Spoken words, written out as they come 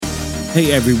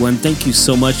Hey everyone, thank you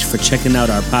so much for checking out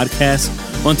our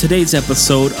podcast. On today's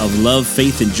episode of Love,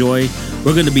 Faith, and Joy,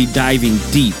 we're going to be diving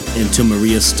deep into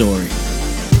Maria's story.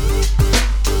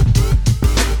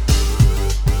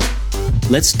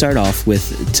 Let's start off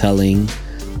with telling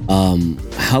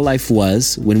how life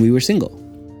was when we were single.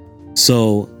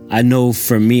 So I know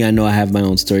for me, I have my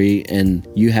own story and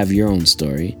you have your own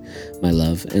story, my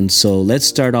love. And so let's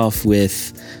start off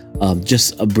with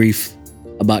just a brief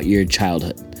about your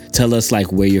childhood. Tell us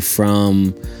like where you're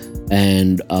from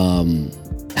and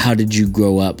how did you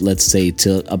grow up, let's say,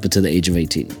 up until the age of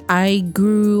 18? I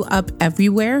grew up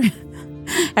everywhere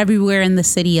in the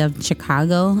city of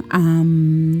Chicago.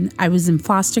 I was in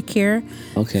foster care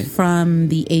from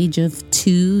the age of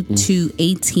 2 to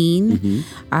 18.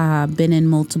 Been in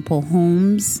multiple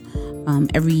homes.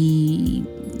 Every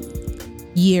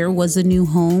year was a new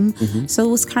home. So it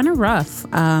was kind of rough.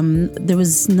 There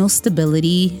was no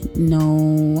stability,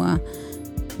 no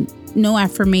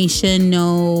affirmation,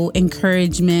 no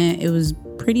encouragement. It was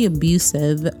pretty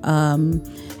abusive.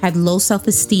 Had low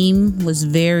self-esteem, was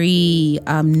very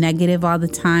negative all the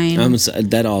time.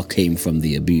 That all came from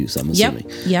the abuse, I'm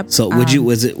assuming. Yep. So would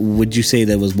you say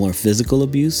that was more physical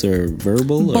abuse or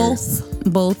verbal?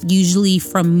 Both. Usually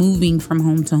from moving from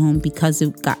home to home because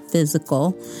it got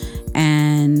physical,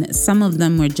 and some of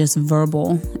them were just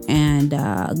verbal. And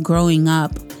growing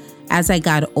up, as I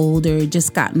got older, it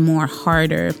just got more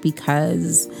harder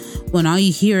because when all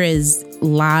you hear is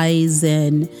lies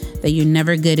and that you're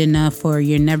never good enough or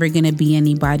you're never going to be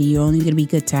anybody, you're only going to be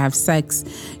good to have sex,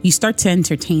 you start to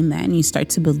entertain that and you start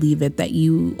to believe it, that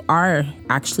you are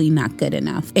actually not good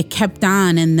enough. It kept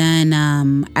on, and then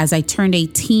as I turned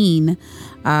 18,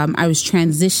 I was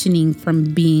transitioning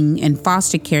from being in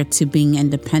foster care to being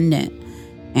independent.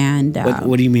 And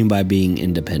what do you mean by being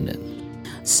independent?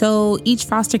 So each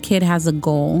foster kid has a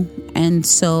goal. And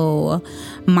so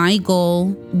my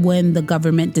goal, when the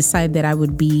government decided that I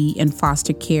would be in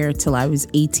foster care till I was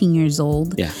 18 years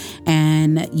old,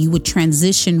 and you would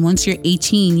transition, once you're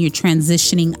 18, you're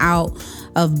transitioning out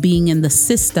of being in the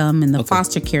system, in the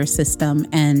foster care system,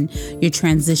 and you're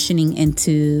transitioning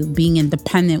into being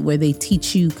independent, where they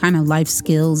teach you kind of life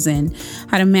skills and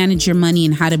how to manage your money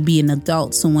and how to be an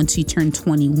adult. So once you turn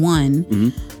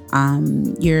 21,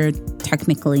 you're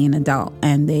technically an adult,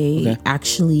 and they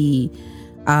actually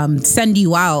send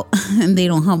you out and they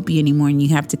don't help you anymore, and you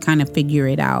have to kind of figure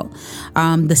it out.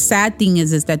 The sad thing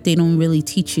is that they don't really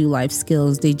teach you life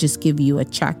skills. They just give you a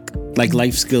check. Like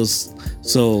life skills.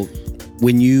 So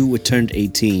when you turned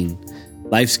 18,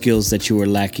 life skills that you were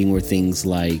lacking were things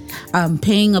like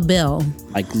paying a bill,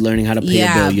 like learning how to pay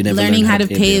a bill. You never learning how to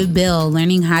pay a bill,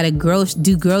 learning how to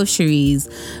do groceries,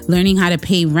 learning how to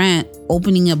pay rent,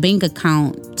 opening a bank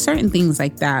account, certain things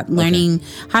like that. Learning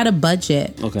how to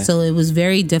budget. So it was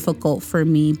very difficult for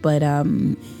me. But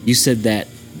you said that,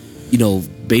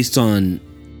 based on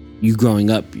you growing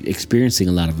up, experiencing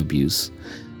a lot of abuse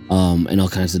in all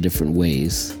kinds of different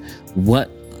ways, what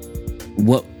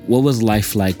was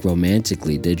life like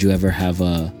romantically? Did you ever have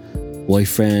a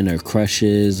boyfriend or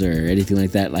crushes or anything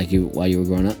like that while you were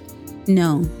growing up?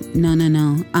 No.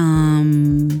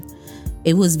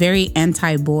 It was very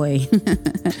anti-boy.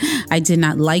 I did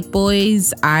not like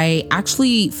boys. I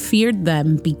actually feared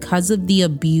them because of the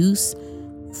abuse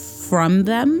from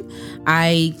them.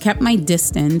 I kept my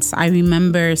distance. I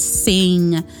remember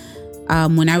saying,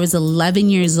 when I was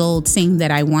 11 years old, saying that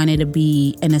I wanted to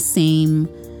be in the same...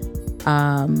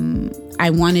 I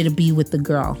wanted to be with the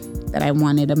girl, that I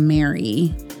wanted to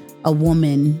marry a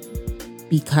woman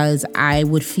because I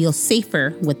would feel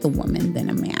safer with a woman than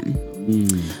a man.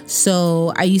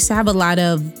 So I used to have a lot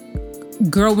of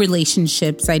girl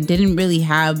relationships. I didn't really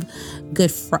have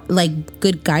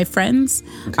good guy friends.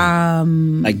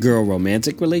 Like girl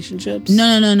romantic relationships?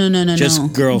 No.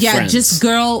 Just girl friends. Yeah, just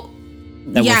girl.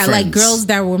 Like girls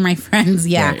that were my friends.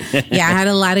 Yeah. Right. I had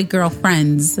a lot of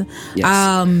girlfriends. Yes.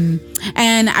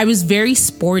 And I was very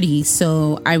sporty.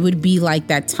 So I would be like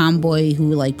that tomboy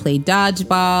who played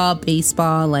dodgeball,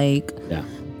 baseball.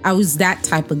 I was that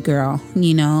type of girl,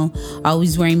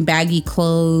 always wearing baggy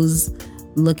clothes,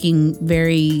 looking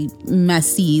very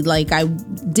messy. I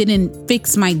didn't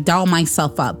fix my doll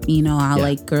myself up,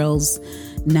 how girls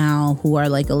now who are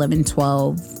 11,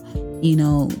 12,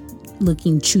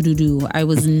 looking choo-doo-doo. I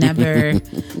was never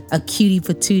a cutie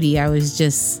patootie. I was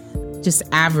just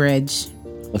average.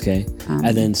 Okay.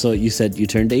 And then, so you said you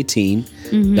turned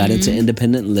 18, got into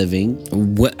independent living.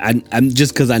 What I'm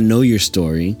just because I know your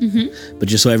story, but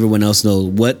just so everyone else knows,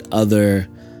 what other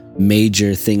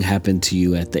major thing happened to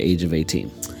you at the age of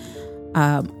 18?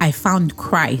 I found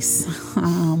Christ.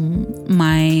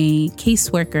 My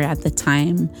caseworker at the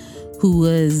time, who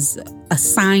was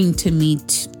assigned to me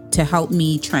to help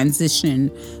me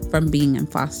transition from being in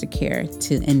foster care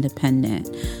to independent.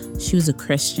 She was a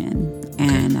Christian,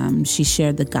 and she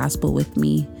shared the gospel with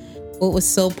me. What was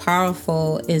so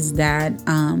powerful is that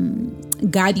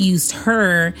God used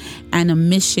her and a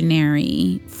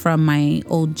missionary from my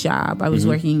old job. I was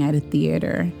working at a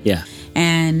theater. Yeah.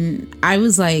 And I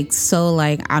was I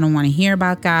don't want to hear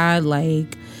about God.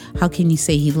 Like, how can you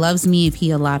say he loves me if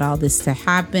he allowed all this to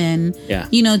happen? Yeah.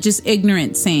 Just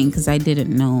ignorant saying, because I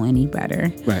didn't know any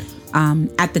better. Right.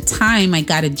 At the time, I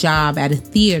got a job at a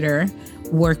theater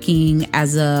working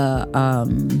as a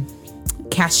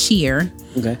cashier.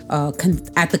 Okay.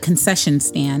 At the concession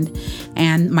stand,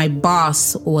 and my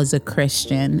boss was a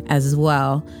Christian as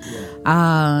well.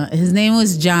 His name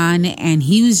was John, and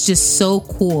he was just so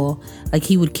cool. Like,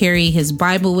 he would carry his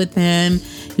Bible with him.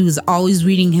 He was always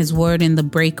reading his word in the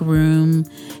break room,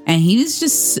 and he was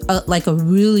just a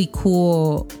really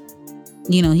cool.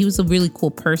 He was a really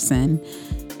cool person.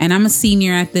 And I'm a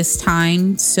senior at this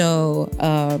time, so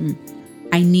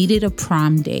I needed a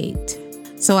prom date.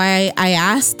 So I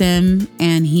asked him,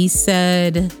 and he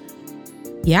said,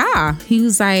 yeah. He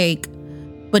was like,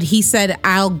 but he said,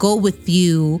 I'll go with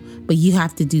you, but you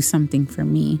have to do something for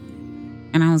me.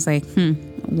 And I was like,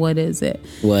 what is it?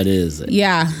 What is it?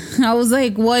 Yeah. I was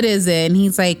like, what is it? And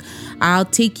he's like, I'll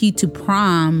take you to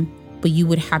prom, but you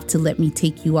would have to let me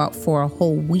take you out for a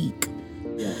whole week.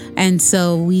 Yeah. And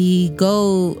so we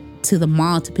go to the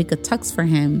mall to pick a tux for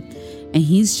him. And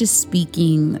he's just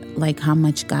speaking like how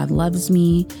much God loves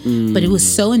me. But it was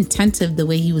so intensive the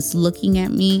way he was looking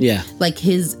at me. Yeah. Like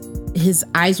his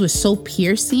eyes were so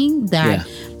piercing that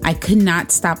I could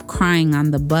not stop crying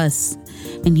on the bus.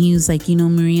 And he was like,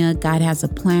 Maria, God has a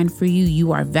plan for you.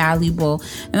 You are valuable.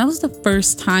 And that was the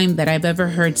first time that I've ever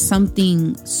heard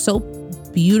something so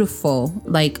beautiful,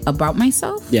 like, about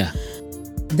myself. Yeah.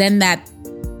 Then that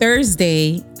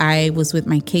Thursday, I was with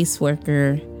my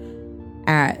caseworker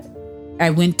I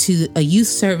went to a youth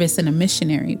service, and a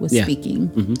missionary was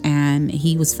speaking, and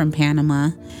he was from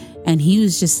Panama, and he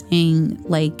was just saying,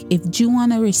 like, if you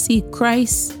want to receive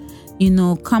Christ,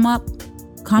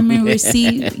 come and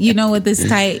receive, with this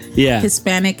tight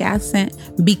Hispanic accent,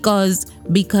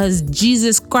 because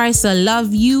Jesus Christ will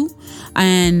love you.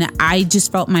 And I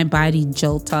just felt my body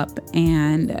jolt up,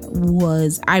 and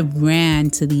I ran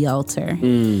to the altar,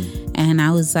 and I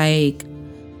was like,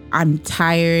 I'm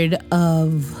tired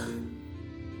of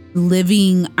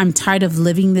living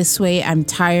this way. I'm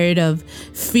tired of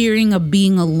fearing of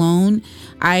being alone.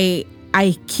 I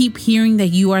keep hearing that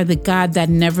you are the God that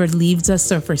never leaves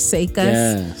us or forsake us.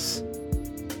 Yes.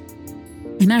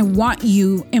 And I want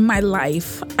you in my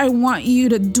life. I want you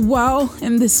to dwell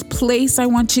in this place. I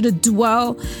want you to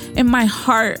dwell in my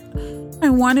heart.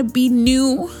 I want to be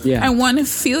new. Yeah. I want to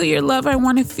feel your love. I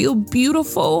want to feel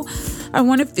beautiful. I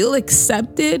want to feel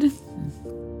accepted.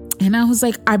 And I was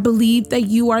like, I believe that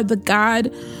you are the God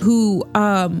who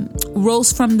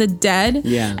rose from the dead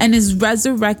and is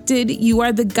resurrected. You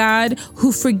are the God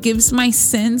who forgives my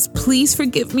sins. Please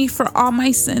forgive me for all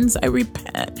my sins. I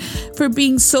repent for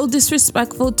being so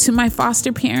disrespectful to my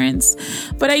foster parents.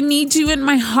 But I need you in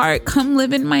my heart. Come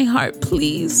live in my heart,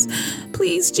 please.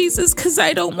 Please, Jesus, because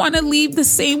I don't want to leave the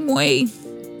same way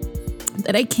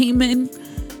that I came in.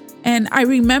 And I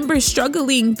remember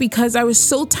struggling because I was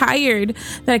so tired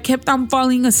that I kept on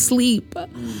falling asleep.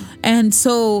 And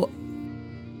so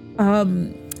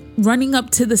running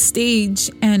up to the stage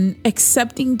and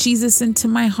accepting Jesus into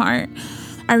my heart,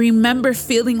 I remember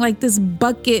feeling like this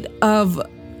bucket of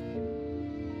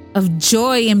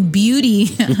joy and beauty.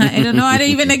 I don't know how to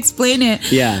even explain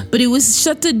it. Yeah. But it was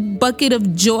such a bucket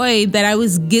of joy that I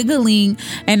was giggling,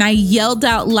 and I yelled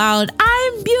out loud,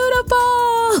 I'm beautiful.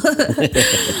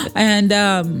 And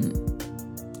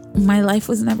my life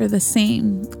was never the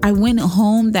same. I went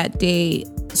home that day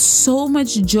so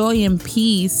much joy and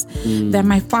peace that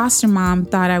my foster mom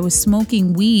thought I was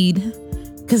smoking weed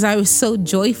because I was so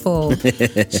joyful.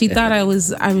 She thought I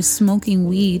was smoking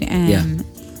weed, and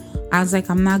I was like,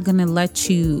 I'm not gonna let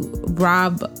you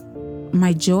rob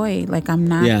my joy. Like, I'm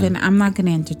not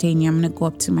gonna entertain you. I'm gonna go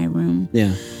up to my room.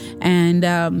 Yeah. And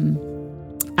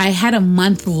I had a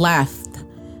month left.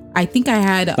 I think I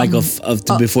had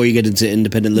before you get into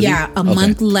independent living. Yeah, a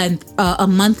month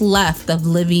left of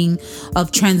living,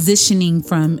 of transitioning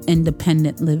from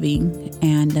independent living,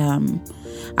 and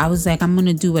I was like, I'm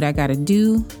gonna do what I gotta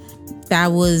do.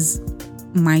 That was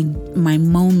my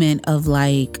moment of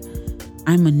like,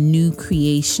 I'm a new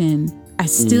creation. I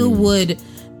still would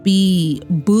be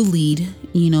bullied,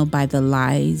 by the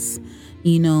lies,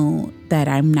 that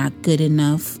I'm not good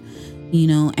enough,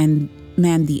 and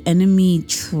man, the enemy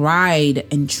tried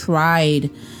and tried,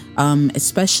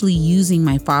 especially using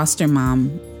my foster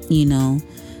mom. You know,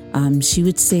 she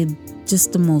would say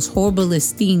just the most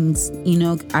horriblest things. You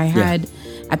know,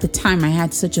 at the time, I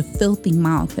had such a filthy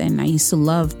mouth, and I used to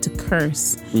love to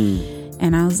curse.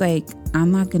 And I was like,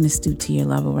 I'm not going to stoop to your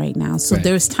level right now. So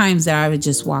there's times that I would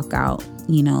just walk out,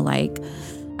 you know, like,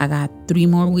 I got 3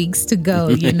 more weeks to go,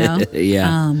 you know?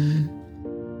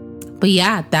 But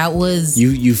yeah, that was...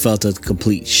 You felt a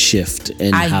complete shift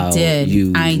in how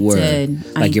you were.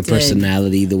 Like your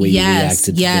personality, the way you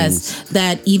reacted to things.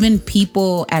 That even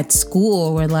people at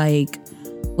school were like,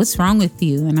 what's wrong with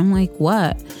you? And I'm like,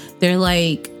 what? They're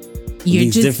like,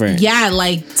 you're just different. Yeah,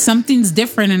 like something's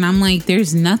different. And I'm like,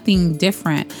 there's nothing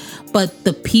different. But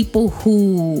the people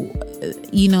who,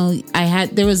 you know,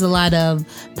 there was a lot of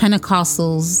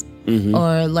Pentecostals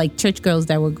or like church girls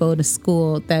that would go to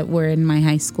school that were in my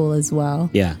high school as well.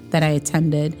 Yeah. That I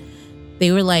attended.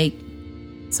 They were like,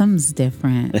 something's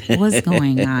different. What's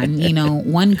going on? You know,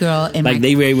 one girl in like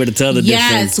they were able to tell the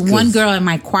difference. Yes, one girl in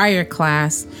my choir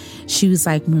class, she was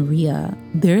like, Maria,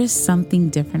 there is something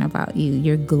different about you.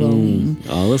 You're glowing.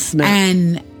 Oh, snap.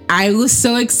 And I was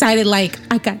so excited, like,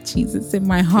 I got Jesus in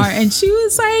my heart. And she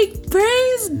was like,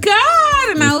 praise God.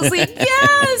 And I was like,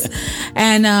 yes.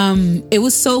 And it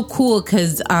was so cool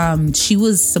because she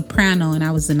was soprano and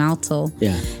I was an alto.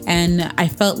 Yeah. And I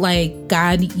felt like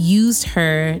God used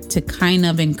her to kind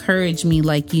of encourage me,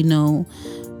 like, you know,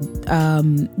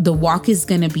 the walk is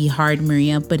going to be hard,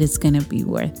 Maria, but it's going to be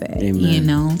worth it. Amen. You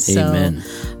know? Amen.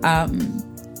 So,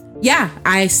 yeah,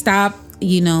 I stopped,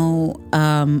 you know,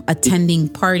 attending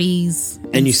parties.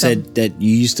 And you said that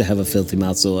you used to have a filthy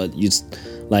mouth, so you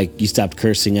stopped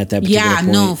cursing at that particular point?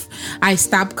 Yeah, no, I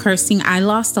stopped cursing. I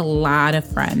lost a lot of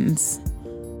friends.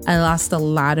 Due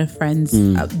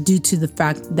to the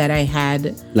fact that I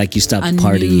had... Like you stopped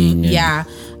partying. Yeah.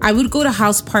 I would go to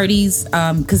house parties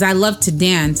because I loved to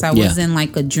dance. I wasn't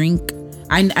like a drink.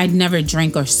 I'd never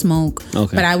drink or smoke.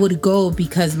 Okay. But I would go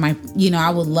because I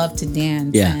would love to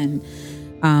dance. Yeah. And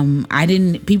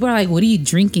people are like, what are you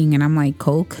drinking? And I'm like,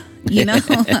 Coke, you know?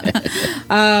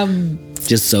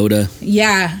 Just soda.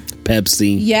 Yeah.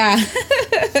 Pepsi. Yeah.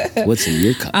 What's in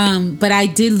your cup? But I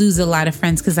did lose a lot of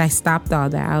friends because I stopped all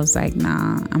that. I was like,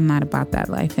 nah, I'm not about that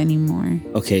life anymore.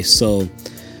 Okay, so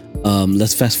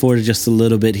let's fast forward just a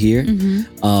little bit here.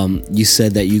 You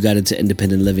said that you got into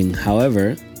independent living.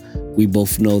 However, we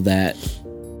both know that,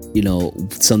 you know,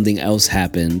 something else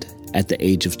happened at the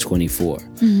age of 24.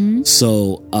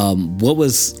 So what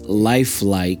was life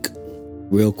like,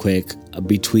 real quick,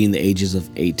 between the ages of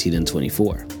 18 and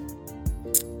 24?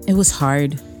 It was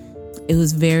hard. It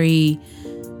was very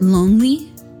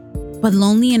lonely, but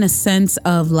lonely in a sense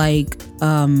of like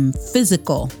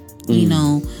physical. You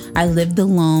know, I lived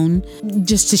alone.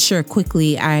 Just to share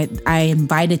quickly, I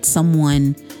invited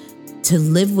someone to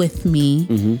live with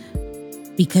me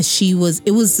because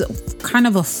it was kind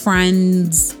of a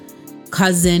friend's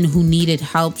cousin who needed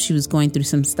help. She was going through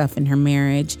some stuff in her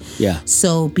marriage. Yeah.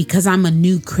 So because I'm a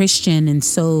new Christian and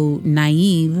so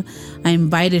naive, I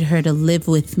invited her to live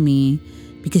with me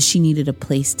because she needed a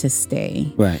place to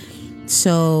stay. Right.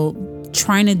 So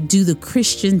trying to do the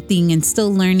Christian thing and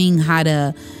still learning how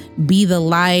to be the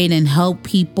light and help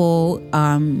people.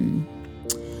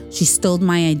 She stole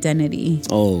my identity.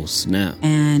 Oh, snap.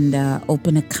 And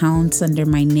opened accounts under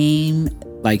my name.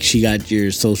 Like she got your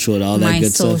social and all that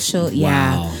good stuff? My social,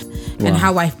 yeah. Wow. And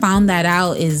how I found that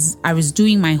out is I was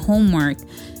doing my homework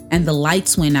and the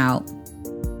lights went out.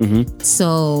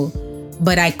 So,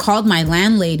 but I called my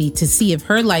landlady to see if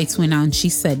her lights went out and she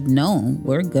said, no,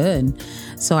 we're good.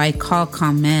 So I called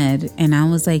ComEd and I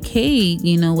was like, hey,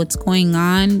 you know, what's going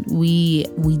on? We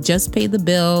just paid the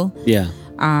bill. Yeah.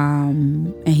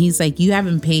 And he's like, you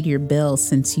haven't paid your bill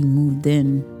since you moved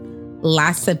in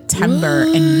last September.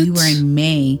 What? And we were in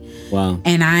May. Wow.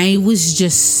 And I was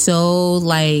just so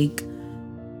like,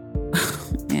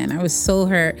 man, I was so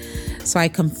hurt. So I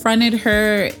confronted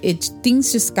her.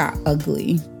 Things just got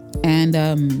ugly. And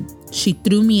she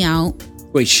threw me out.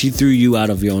 Wait, she threw you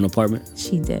out of your own apartment?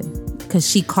 She did. Because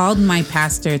she called my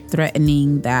pastor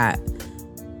threatening that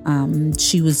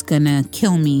she was going to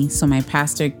kill me. So my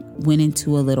pastor went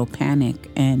into a little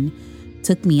panic and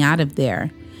took me out of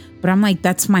there. But I'm like,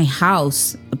 that's my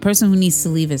house. The person who needs to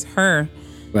leave is her.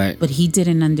 Right. But he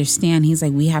didn't understand. He's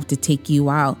like, we have to take you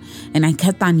out. And I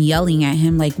kept on yelling at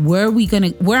him, like, where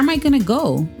am I going to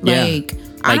go? Like,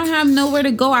 I don't have nowhere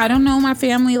to go. I don't know my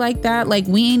family like that. Like,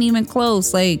 we ain't even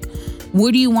close. Like,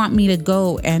 where do you want me to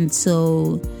go? And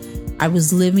so I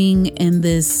was living in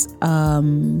this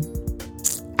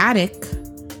attic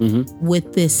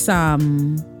with this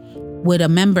with a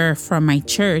member from my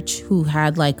church who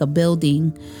had like a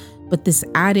building, but this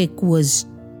attic was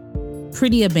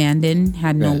pretty abandoned,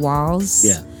 had no walls.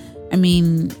 Yeah. I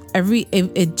mean, it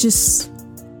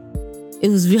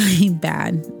was really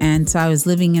bad. And so I was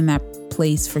living in that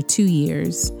place for 2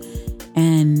 years,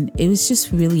 and it was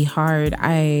just really hard.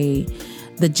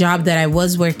 The job that I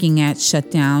was working at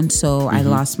shut down, so I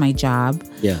lost my job.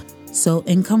 Yeah. So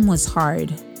income was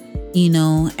hard,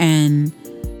 and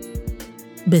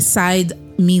beside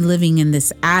me living in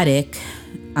this attic,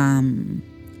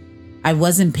 I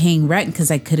wasn't paying rent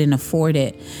because I couldn't afford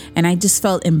it. And I just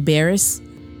felt embarrassed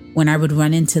when I would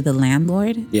run into the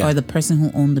landlord or the person who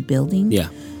owned the building. Yeah.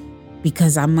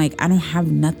 Because I'm like, I don't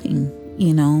have nothing,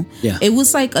 Yeah. It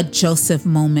was like a Joseph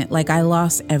moment. Like I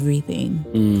lost everything.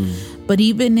 But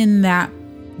even in that,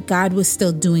 God was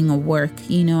still doing a work.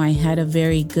 I had a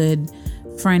very good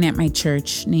friend at my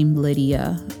church named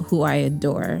Lydia, who I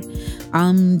adore.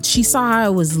 She saw how I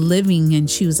was living and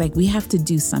she was like, we have to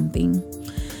do something.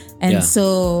 And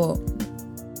so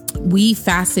we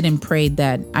fasted and prayed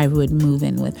that I would move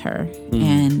in with her.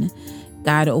 And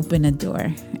God opened a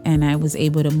door and I was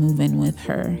able to move in with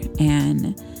her.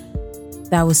 And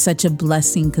that was such a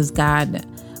blessing because God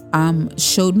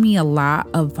showed me a lot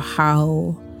of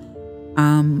how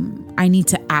I need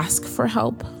to ask for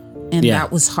help. And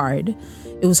that was hard.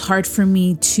 It was hard for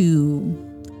me to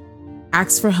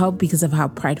ask for help because of how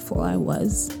prideful I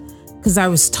was. Because I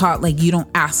was taught, like, you don't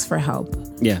ask for help.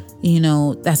 Yeah.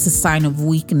 That's a sign of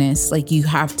weakness. Like, you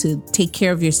have to take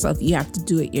care of yourself. You have to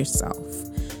do it yourself.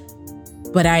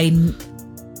 But I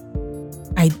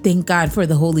thank God for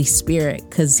the Holy Spirit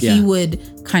because he would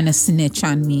kind of snitch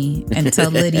on me and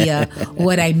tell Lydia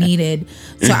what I needed.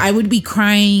 So I would be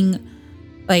crying.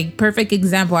 Like, perfect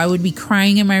example, I would be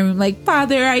crying in my room like,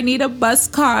 Father, I need a bus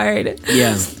card.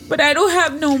 Yeah. But I don't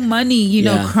have no money,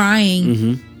 crying.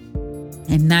 Mm-hmm.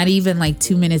 And not even like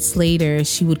 2 minutes later,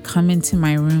 she would come into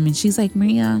my room and she's like,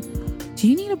 Maria, do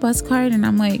you need a bus card? And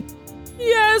I'm like,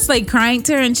 yes, like crying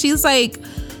to her. And she's like,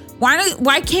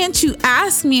 why can't you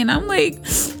ask me? And I'm like,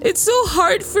 it's so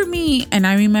hard for me. And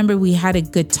I remember we had a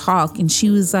good talk and she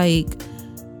was like,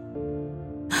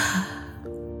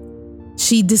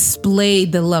 she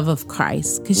displayed the love of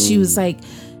Christ because she was like,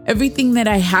 everything that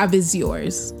I have is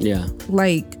yours. Yeah.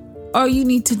 Like, all you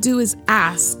need to do is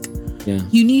ask. Yeah.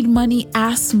 You need money,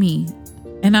 ask me.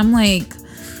 And I'm like,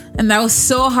 and that was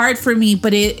so hard for me,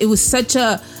 but it was such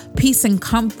a peace and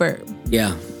comfort.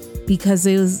 Yeah. Because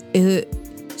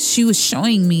she was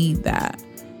showing me that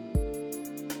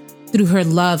through her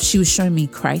love, she was showing me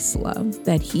Christ's love,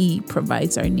 that he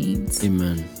provides our needs.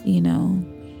 Amen.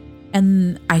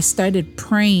 And I started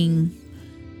praying.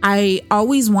 I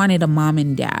always wanted a mom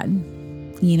and dad,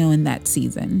 in that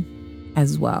season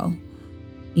as well.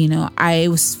 It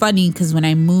was funny because when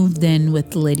I moved in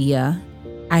with Lydia,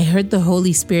 I heard the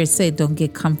Holy Spirit say, don't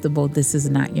get comfortable. This is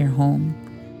not your home.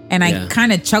 And I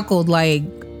kind of chuckled like,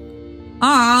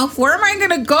 where am I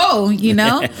going to go?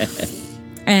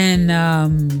 And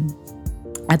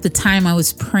at the time I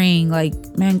was praying like,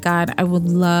 man, God, I would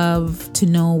love to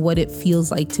know what it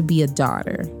feels like to be a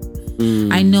daughter.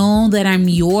 I know that I'm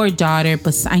your daughter,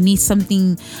 but I need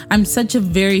something. I'm such a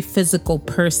very physical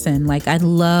person. Like, I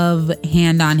love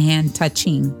hand-on-hand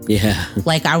touching. Yeah.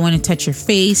 Like, I want to touch your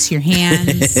face, your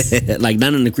hands. Like,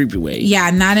 not in a creepy way. Yeah,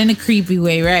 not in a creepy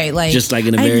way, right? Like, just like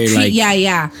in a very, like...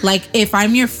 Yeah. Like, if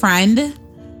I'm your friend...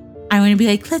 I want to be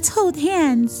like, let's hold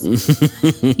hands.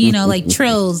 Like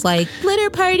trills, like glitter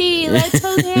party, let's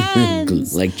hold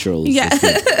hands. Like trolls. Yeah.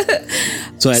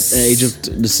 So at the age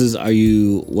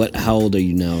of, how old are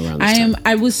you now around this time?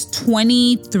 I was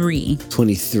 23.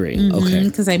 23, okay.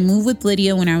 Because I moved with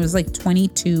Lydia when I was like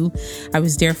 22. I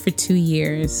was there for 2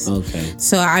 years. Okay.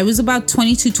 So I was about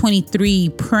 22, 23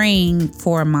 praying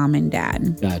for a mom and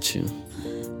dad. Got you.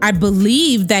 I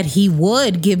believe that he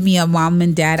would give me a mom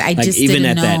and dad. I just didn't know.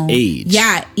 Even at that age.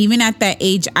 Yeah, even at that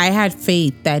age, I had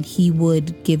faith that he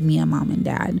would give me a mom and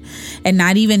dad. And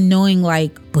not even knowing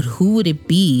like, but who would it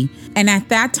be? And at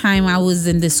that time, I was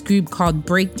in this group called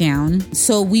Breakdown.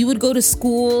 So we would go to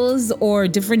schools or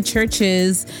different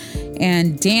churches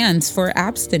and dance for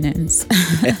abstinence.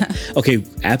 Okay,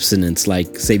 abstinence,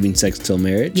 like saving sex till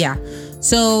marriage? Yeah.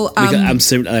 So I'm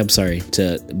sorry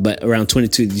but around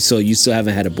 22, so you still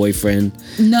haven't had a boyfriend?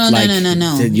 No.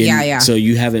 Yeah. So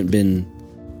you haven't been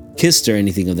kissed or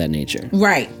anything of that nature?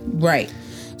 Right.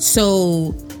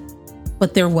 So,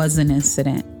 but there was an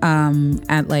incident. I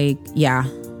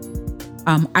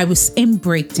was in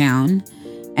Breakdown,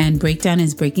 and Breakdown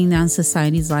is breaking down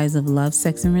society's lies of love,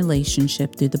 sex, and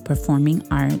relationship through the performing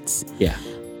arts. Yeah.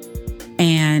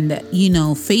 And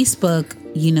Facebook,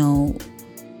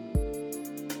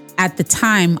 at the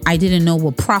time, I didn't know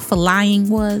what prophet-lying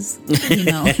was, you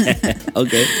know.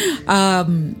 Okay.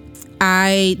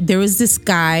 There was this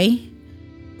guy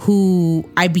who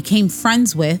I became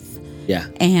friends with. Yeah.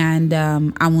 And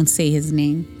I won't say his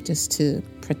name just to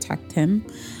protect him.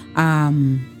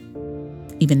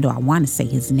 Even though I want to say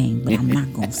his name, but I'm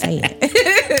not going to say it.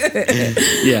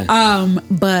 Yeah.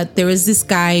 But there was this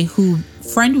guy who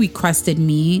friend requested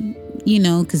me, you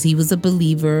know, because he was a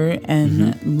believer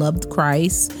and loved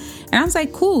Christ. And I was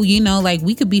like, cool, you know, like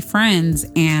we could be friends.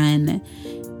 And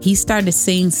he started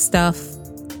saying stuff.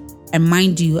 And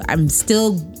mind you, I was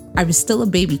still a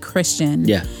baby Christian.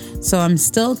 Yeah. So I'm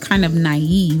still kind of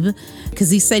naive, because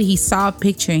he said he saw a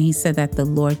picture and he said that the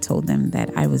Lord told him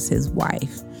that I was his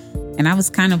wife. And I was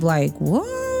kind of like,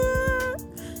 what?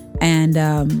 And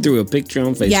threw a picture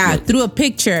on Facebook. Yeah, threw a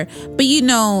picture. But you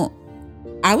know,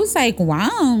 I was like,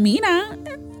 wow, Mina,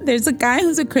 there's a guy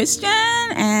who's a Christian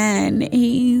and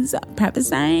he's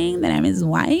prophesying that I'm his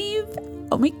wife.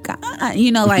 Oh my God.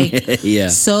 You know, like, yeah.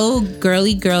 So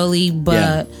girly,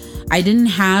 but I didn't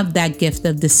have that gift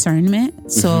of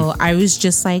discernment. So I was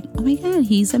just like, oh my God,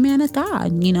 he's a man of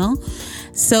God, you know?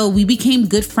 So we became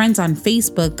good friends on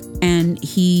Facebook, and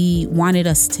he wanted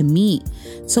us to meet.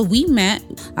 So we met.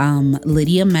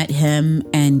 Lydia met him,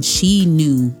 and she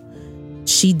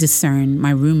discerned,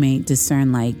 my roommate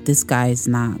discerned, like, this guy's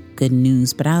not good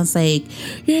news. But I was like,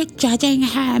 you're judging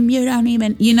him. You don't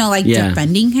even, you know, like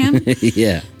defending him.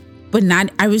 Yeah. But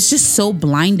I was just so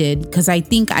blinded, because I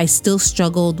think I still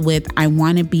struggled with, I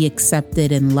want to be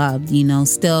accepted and loved, you know,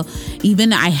 still,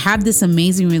 even I have this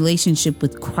amazing relationship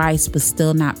with Christ, but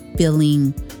still not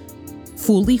feeling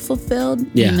fully fulfilled,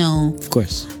 you know. Of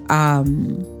course.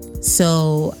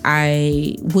 So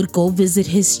I would go visit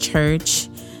his church.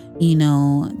 You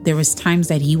know, there was times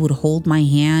that he would hold my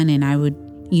hand and I would,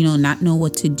 you know, not know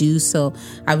what to do. So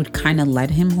I would kind of let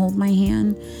him hold my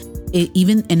hand.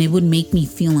 It would make me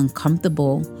feel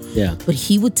uncomfortable. Yeah. But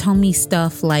he would tell me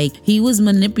stuff like, he was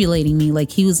manipulating me.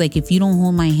 Like, he was like, if you don't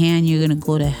hold my hand, you're going to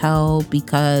go to hell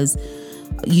because,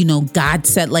 you know, God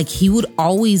said, like, he would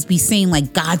always be saying,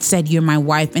 like, God said you're my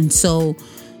wife. And so,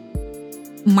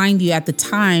 mind you, at the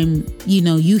time, you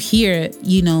know, you hear,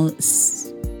 you know,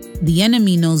 the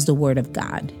enemy knows the word of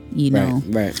God, you know.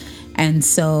 Right. And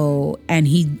so, and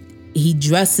he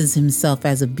dresses himself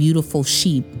as a beautiful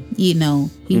sheep, you know.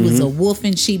 He was a wolf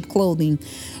in sheep clothing.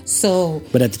 So,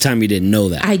 but at the time you didn't know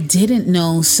that. I didn't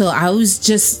know. So I was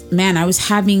just, man, I was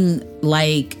having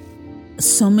like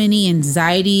so many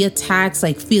anxiety attacks,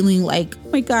 like feeling like,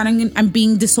 oh my God, I'm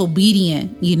being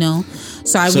disobedient, you know.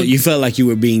 So you felt like you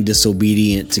were being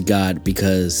disobedient to God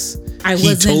because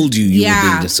he told you were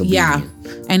being disobedient. Yeah.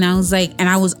 And I was like, and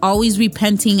I was always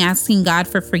repenting, asking God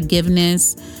for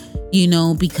forgiveness, you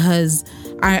know, because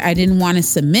I didn't want to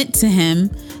submit to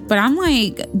him. But I'm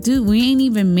like, dude, we ain't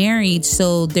even married.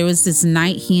 So there was this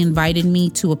night he invited me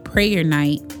to a prayer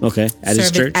night. Okay. At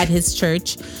his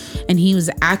church. And he was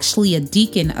actually a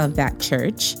deacon of that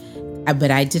church.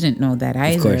 But I didn't know that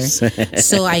either. Of course.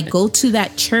 So I go to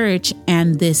that church,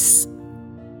 and this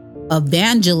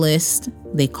evangelist,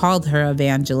 they called her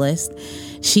evangelist,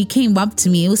 she came up to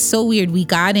me. It was so weird. We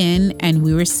got in and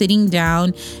we were sitting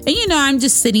down, and you know, I'm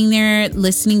just sitting there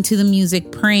listening to the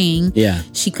music, praying. Yeah.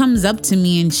 She comes up to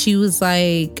me and she's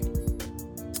like,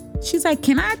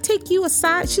 can I take you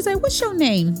aside? She's like, what's your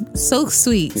name? So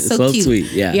sweet. So cute.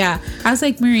 Sweet. Yeah. Yeah. I was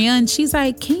like, Maria. And she's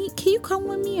like, can you come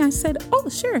with me? I said, oh,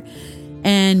 sure.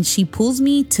 And she pulls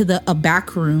me to a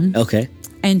back room. Okay.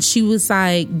 And she was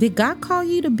like, did God call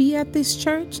you to be at this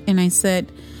church? And I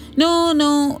said,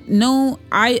 no.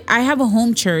 I have a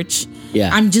home church. Yeah.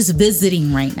 I'm just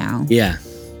visiting right now. Yeah.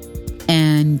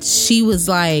 And she was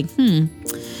like,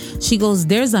 She goes,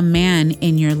 there's a man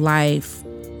in your life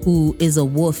who is a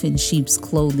wolf in sheep's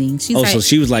clothing. She's like, so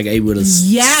she was like able to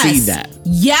see that.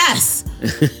 Yes.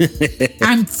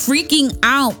 I'm freaking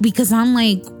out because I'm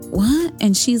like, what?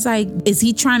 And she's like, is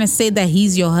he trying to say that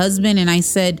he's your husband? And I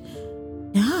said,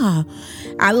 yeah.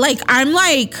 I'm like,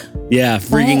 yeah,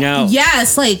 freaking out.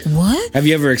 Yes, like what? Have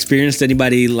you ever experienced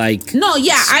anybody like speaking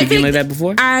like that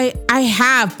before? I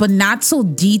have, but not so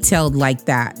detailed like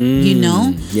that. You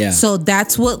know? Yeah. So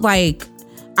that's what, like,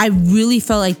 I really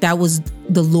felt like that was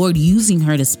the Lord using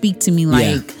her to speak to me,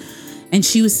 like, and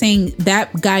she was saying,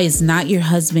 that guy is not your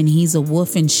husband. He's a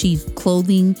wolf in sheep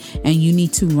clothing, and you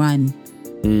need to run.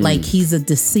 Like, he's a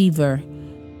deceiver,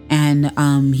 and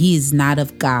he is not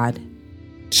of God.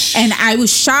 And I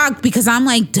was shocked because I'm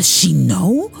like, does she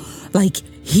know? Like,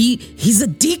 he's a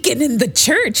deacon in the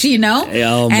church, you know?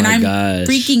 Oh my and I'm gosh.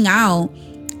 freaking out.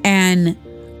 And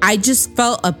I just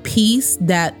felt a peace,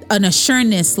 an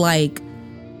assurance, like,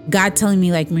 God telling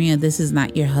me like, Maria, this is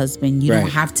not your husband. You Right. don't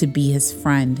have to be his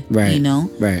friend. Right. You know?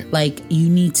 Right. Like you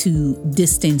need to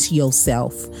distance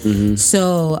yourself. Mm-hmm.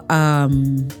 So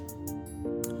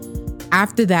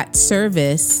after that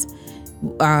service,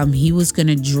 he was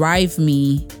gonna drive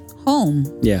me home.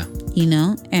 Yeah. You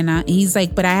know, and he's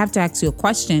like, but I have to ask you a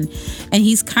question. And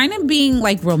he's kind of being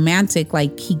like romantic.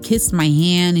 Like he kissed my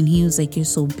hand and he was like, you're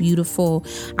so beautiful.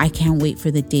 I can't wait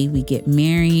for the day we get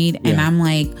married. And Yeah. I'm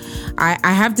like,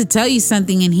 I have to tell you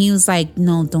something. And he was like,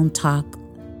 no, don't talk.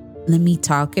 Let me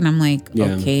talk. And I'm like,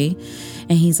 Yeah. okay.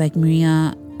 And he's like,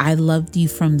 Maria, I loved you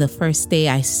from the first day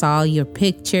I saw your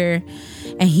picture.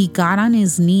 And he got on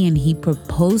his knee and he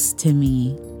proposed to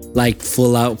me. Like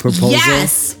full out proposal?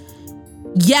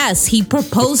 Yes, he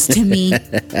proposed to me.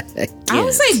 I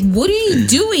was like, what are you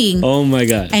doing? Oh my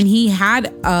God. And he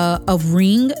had a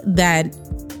ring that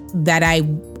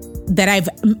I've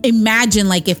imagined,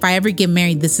 like if I ever get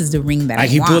married, this is the ring that I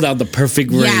he want. pulled out the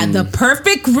perfect ring. Yeah, the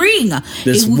perfect ring.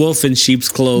 This wolf in sheep's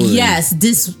clothing. Yes,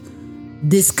 this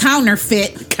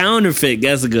counterfeit. Counterfeit,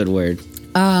 that's a good word.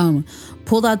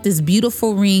 Pulled out this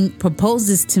beautiful ring,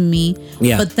 proposes to me.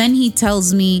 Yeah. But then he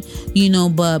tells me,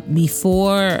 but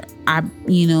before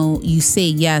you say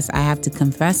yes, I have to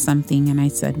confess something. And I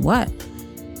said, what?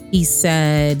 He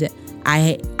said,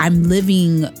 I'm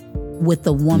living with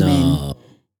a woman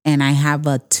and I have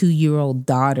a 2-year-old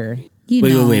daughter.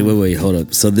 Wait, hold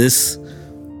up. So this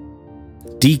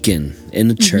deacon in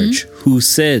the church who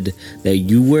said that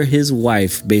you were his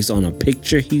wife based on a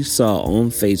picture he saw on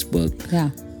Facebook.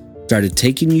 Yeah. Started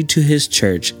taking you to his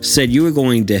church, said you were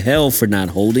going to hell for not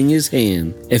holding his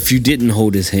hand if you didn't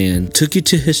hold his hand, took you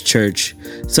to his church.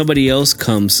 Somebody else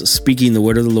comes speaking the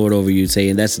word of the Lord over you,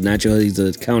 saying that's not your husband,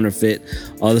 he's a counterfeit,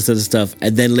 all this other stuff.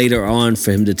 And then later on,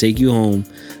 for him to take you home,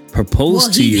 propose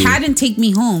to you. He hadn't taken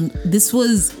me home. This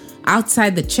was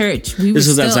outside the church. This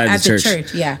was outside the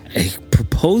church. Yeah. He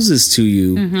proposes to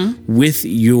you with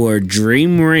your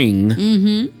dream ring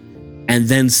and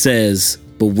then says,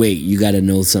 but wait, you got to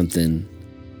know something.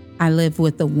 I live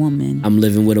with a woman. I'm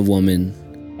living with a woman,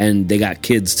 and they got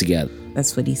kids together.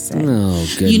 That's what he said. Oh,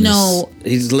 goodness.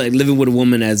 He's like living with a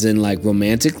woman as in like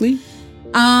romantically?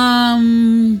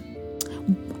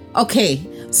 Okay.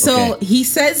 So he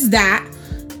says that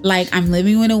like I'm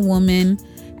living with a woman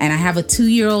and I have a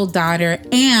 2-year-old daughter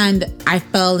and I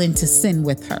fell into sin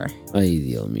with her. Ay,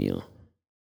 Dios mío.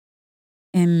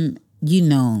 And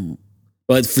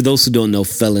but for those who don't know,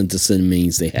 fell into sin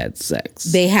means they had sex.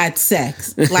 They had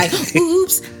sex. Like,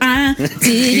 oops, I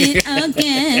did it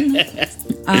again.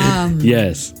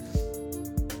 Yes.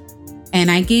 And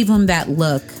I gave him that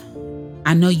look.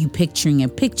 I know you picturing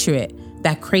it. Picture it.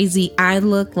 That crazy eye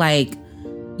look like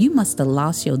you must have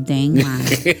lost your dang mind.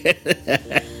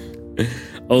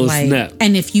 Snap.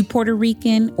 And if you Puerto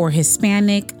Rican or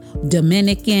Hispanic,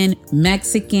 Dominican,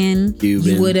 Mexican, Cuban.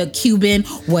 you would have Cuban,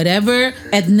 whatever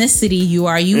ethnicity you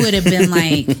are, you would have been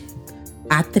like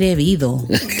atrevido.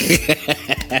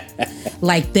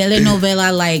 Like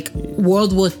telenovela, like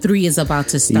World War III is about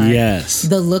to start. Yes.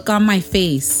 The look on my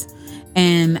face.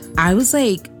 And I was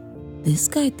like, this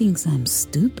guy thinks I'm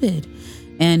stupid.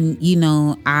 And,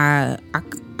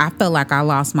 I felt like I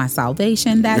lost my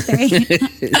salvation that day.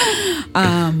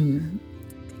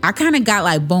 I kind of got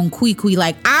like bon qui,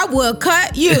 like I will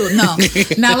cut you. No,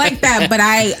 not like that. But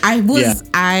I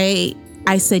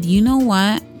said, you know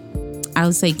what? I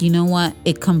was like, you know what?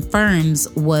 It confirms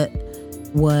what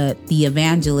the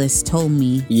evangelist told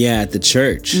me. Yeah, at the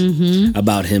church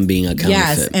about him being a counterfeit.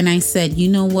 Yes, and I said, you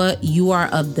know what? You are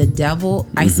of the devil.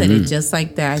 I said it just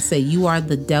like that. I said, you are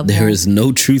the devil. There is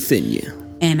no truth in you.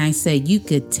 And I said, you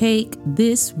could take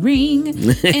this ring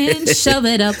and shove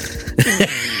it up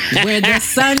where the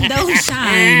sun don't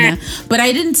shine. But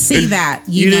I didn't say that.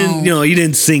 You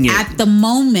didn't sing it. At the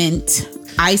moment,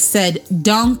 I said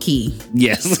donkey.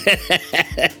 Yes.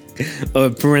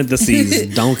 Or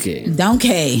parentheses, donkey.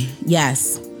 Donkey,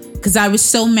 yes. Because I was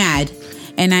so mad.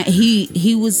 And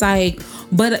he was like,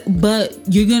 but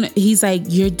he's like,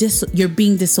 you're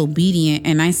being disobedient.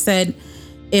 And I said,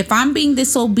 if I'm being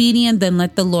disobedient, then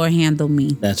let the Lord handle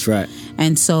me. That's right.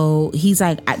 And so he's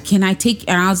like, can I take...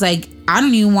 And I was like, I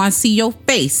don't even want to see your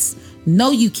face.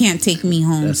 No, you can't take me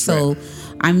home. That's right.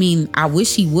 I mean, I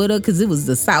wish he would have because it was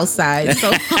the south side. So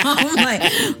I'm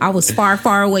like, I was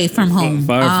far away from home.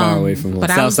 Far away from home.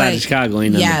 But South side of Chicago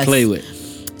ain't nothing to play with.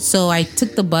 So I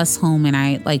took the bus home and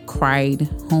I like cried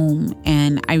home.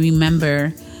 And I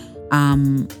remember...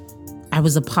 I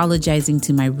was apologizing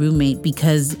to my roommate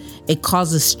because it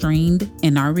caused a strain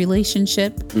in our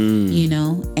relationship, and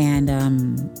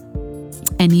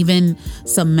even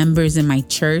some members in my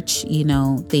church,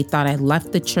 they thought I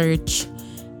left the church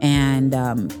and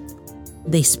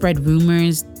they spread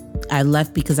rumors. I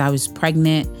left because I was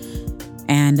pregnant,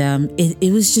 and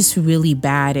it was just really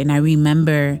bad. And I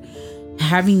remember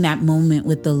having that moment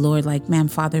with the Lord, like, man,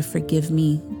 Father, forgive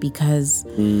me, because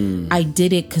I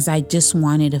did it because I just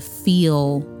wanted to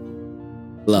feel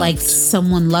loved. Like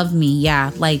someone loved me.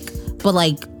 Yeah, but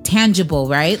tangible,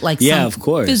 right? Like, yeah, of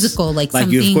course, physical, like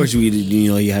something. You, of course,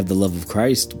 you have the love of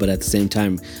Christ, but at the same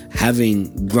time,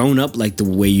 having grown up like the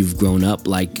way you've grown up,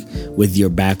 like with your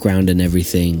background and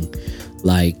everything,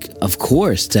 like, of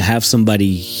course, to have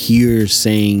somebody here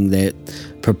saying that,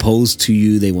 propose to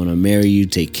you, they want to marry you,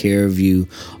 take care of you,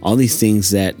 all these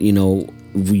things that you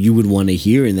would want to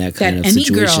hear in that kind of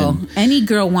situation. Any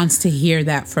girl wants to hear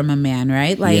that from a man,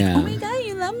 right? Like, yeah. Oh my God,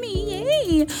 you love me,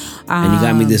 yay! And you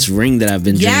got me this ring that I've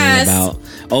been dreaming about.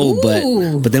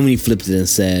 Oh, but then when you flipped it and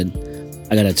said,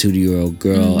 I got a 2-year-old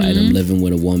girl and I'm living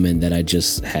with a woman that I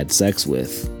just had sex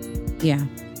with. Yeah.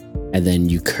 And then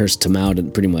you cursed him out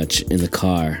pretty much in the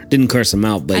car. Didn't curse him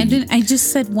out, but I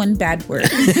just said one bad word.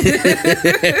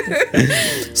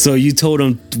 So you told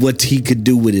him what he could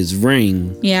do with his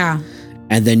ring. Yeah.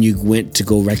 And then you went to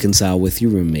go reconcile with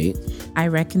your roommate. I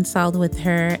reconciled with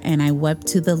her and I wept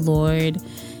to the Lord.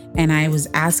 And I was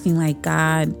asking, like,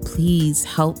 God, please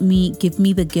help me. Give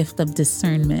me the gift of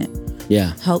discernment.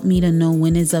 Yeah. Help me to know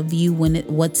when is of you,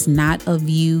 what's not of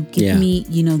you. Give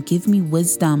me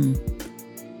wisdom.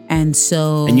 And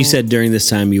you said during this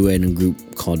time you were in a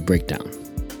group called Breakdown.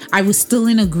 I was still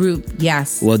in a group,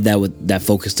 yes. Well, that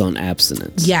focused on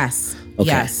abstinence. Yes. Okay.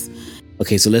 Yes.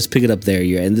 Okay, so let's pick it up there.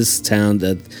 You're in this town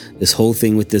that this whole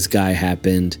thing with this guy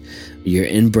happened. You're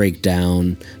in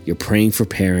Breakdown. You're praying for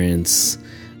parents.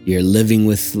 You're living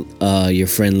with your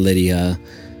friend Lydia,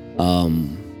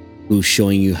 who's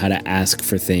showing you how to ask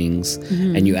for things,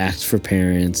 and you asked for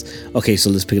parents. Okay,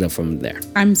 so let's pick it up from there.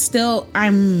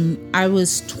 I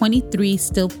was 23,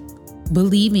 still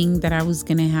believing that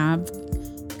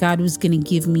God was gonna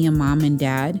give me a mom and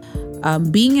dad.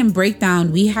 Being in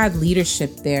Breakdown, we had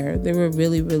leadership there. They were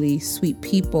really, really sweet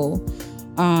people.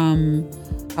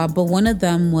 But one of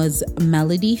them was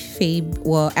Melody Fabe.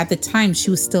 Well, at the time, she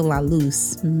was still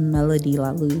Melody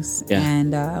LaLuz. Yeah.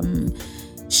 And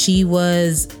she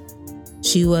was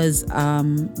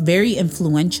very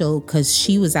influential because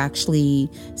she was actually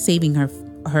saving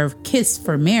her kiss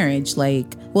for marriage.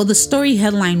 Like, well, the story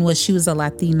headline was she was a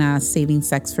Latina saving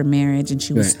sex for marriage, and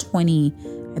she was 28.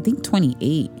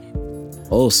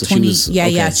 Oh, so 20, she was... Yeah,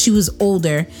 okay. Yeah, she was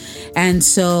older. And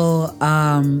so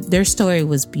their story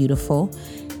was beautiful.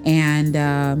 And,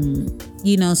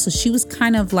 so she was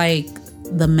kind of like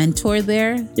the mentor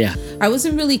there. Yeah. I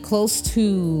wasn't really close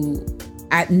to...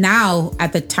 At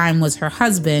the time was her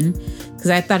husband, because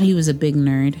I thought he was a big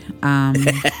nerd.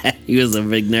 He was a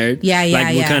big nerd? Yeah.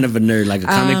 Like, what kind of a nerd? Like a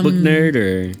comic book nerd,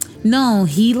 or? No,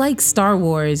 he liked Star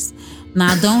Wars.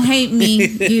 Now, don't hate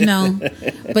me,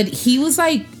 But he was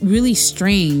like really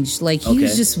strange. Like, he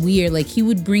was just weird. Like, he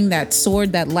would bring that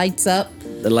sword that lights up.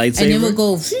 The lightsaber? And it would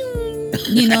go,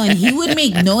 and he would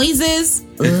make noises.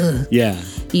 Ugh, yeah.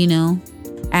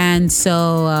 And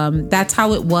so that's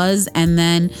how it was. And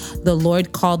then the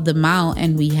Lord called them out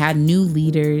and we had new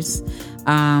leaders.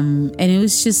 And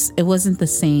it wasn't the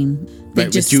same.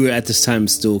 But you were at this time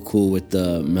still cool with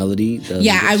the Melody?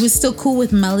 I was still cool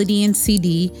with Melody and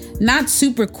CD. Not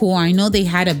super cool. I know they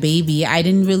had a baby.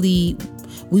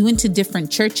 We went to different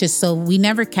churches, so we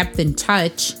never kept in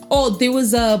touch. Oh, there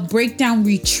was a Breakdown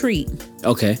retreat.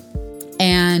 Okay.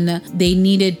 And they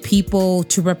needed people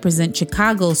to represent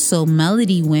Chicago. So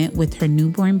Melody went with her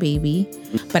newborn baby.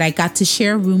 But I got to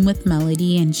share a room with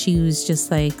Melody. And she was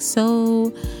just like,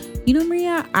 so,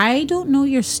 Maria, I don't know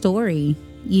your story,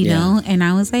 know? And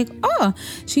I was like, oh.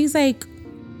 She's like,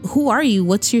 who are you?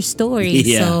 What's your story?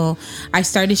 Yeah. So I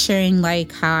started sharing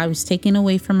like how I was taken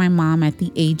away from my mom at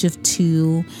the age of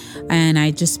 2. And I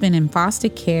just been in foster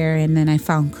care. And then I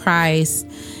found Christ,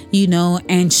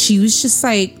 and she was just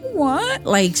like, what?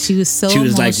 Like, she was so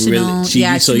emotional. Like,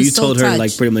 really? So you told her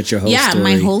like pretty much your whole story. Yeah,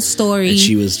 my whole story. And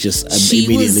she was just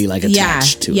immediately like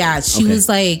attached to it. Yeah, she was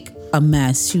like a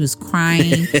mess. She was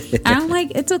crying. And I'm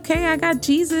like, it's okay. I got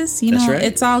Jesus. That's right.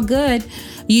 It's all good.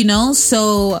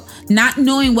 So not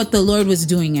knowing what the Lord was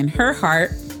doing in her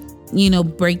heart,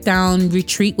 Breakdown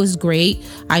retreat was great.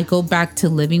 I go back to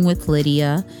living with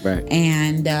Lydia. Right.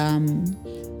 And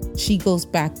she goes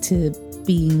back to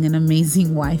being an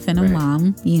amazing wife and a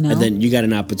mom, And then you got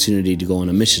an opportunity to go on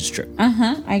a missions trip.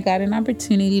 I got an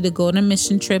opportunity to go on a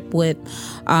mission trip with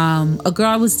a girl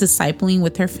I was discipling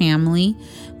with her family.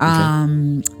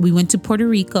 We went to Puerto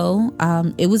Rico.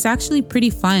 It was actually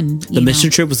pretty fun. The mission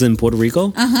trip was in Puerto Rico?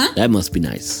 That must be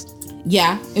nice.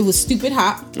 Yeah, it was stupid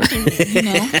hot. You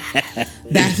know,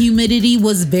 that humidity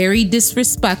was very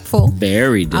disrespectful.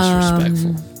 Very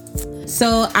disrespectful.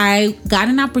 So I got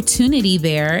an opportunity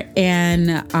there,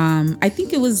 and I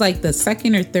think it was like the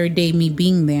second or third day me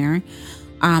being there.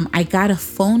 I got a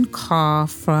phone call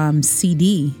from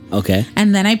CD. Okay.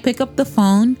 And then I pick up the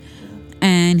phone,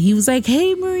 and he was like,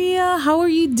 "Hey, Maria, how are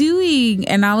you doing?"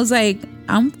 And I was like,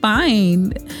 "I'm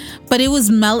fine." But it was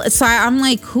so I'm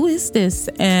like, "Who is this?"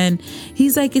 And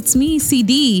he's like, "It's me,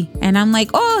 CD." And I'm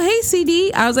like, "Oh, hey,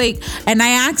 CD." I was like, and I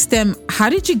asked him, "How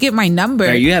did you get my number?"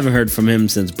 Right, you haven't heard from him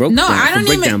since Breakdown. No, I don't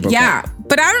even. Yeah,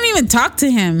 but I don't even talk to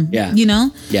him. Yeah, you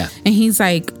know. Yeah. And he's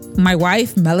like, "My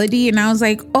wife, Melody," and I was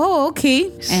like, "Oh,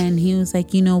 okay." And he was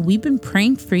like, "You know, we've been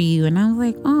praying for you," and I was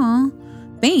like, "Oh,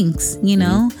 thanks." You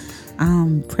know,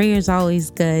 prayer's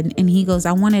always good. And he goes,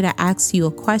 "I wanted to ask you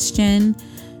a question."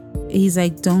 He's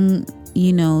like, don't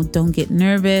get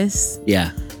nervous.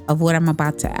 Yeah. Of what I'm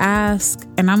about to ask.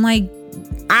 And I'm like,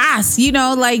 ask,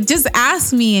 like just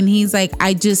ask me. And he's like,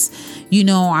 I just feel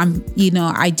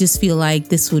like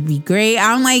this would be great.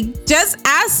 I'm like, just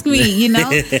ask me,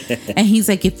 And he's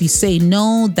like, if you say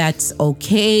no, that's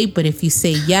okay. But if you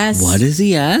say yes. What is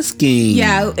he asking?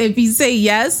 Yeah. If you say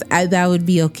yes, that would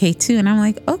be okay too. And I'm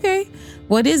like, okay.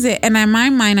 What is it? And in my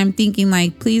mind, I'm thinking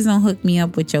like, please don't hook me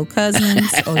up with your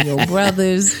cousins or your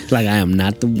brothers. Like I am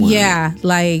not the one. Yeah,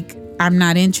 like I'm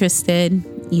not interested,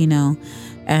 And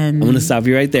I'm going to stop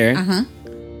you right there.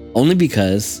 Only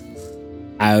because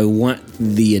I want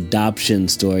the adoption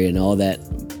story and all that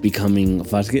becoming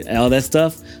all that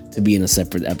stuff to be in a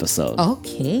separate episode.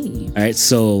 Okay. All right.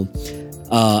 So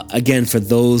again, for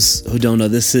those who don't know,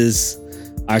 this is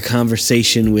our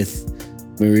conversation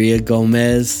with Maria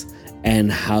Gomez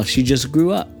and how she just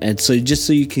grew up. And so just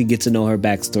so you can get to know her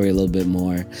backstory a little bit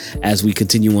more as we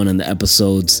continue on in the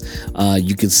episodes,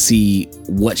 you can see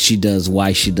what she does,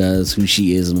 why she does, who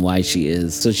she is, and why she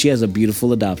is. So she has a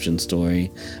beautiful adoption story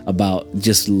about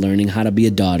just learning how to be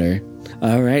a daughter.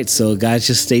 All right, so guys,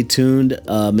 just stay tuned.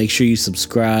 Make sure you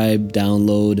subscribe,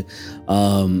 download,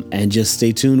 and just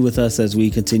stay tuned with us as we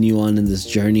continue on in this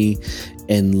journey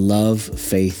in love,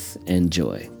 faith, and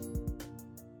joy.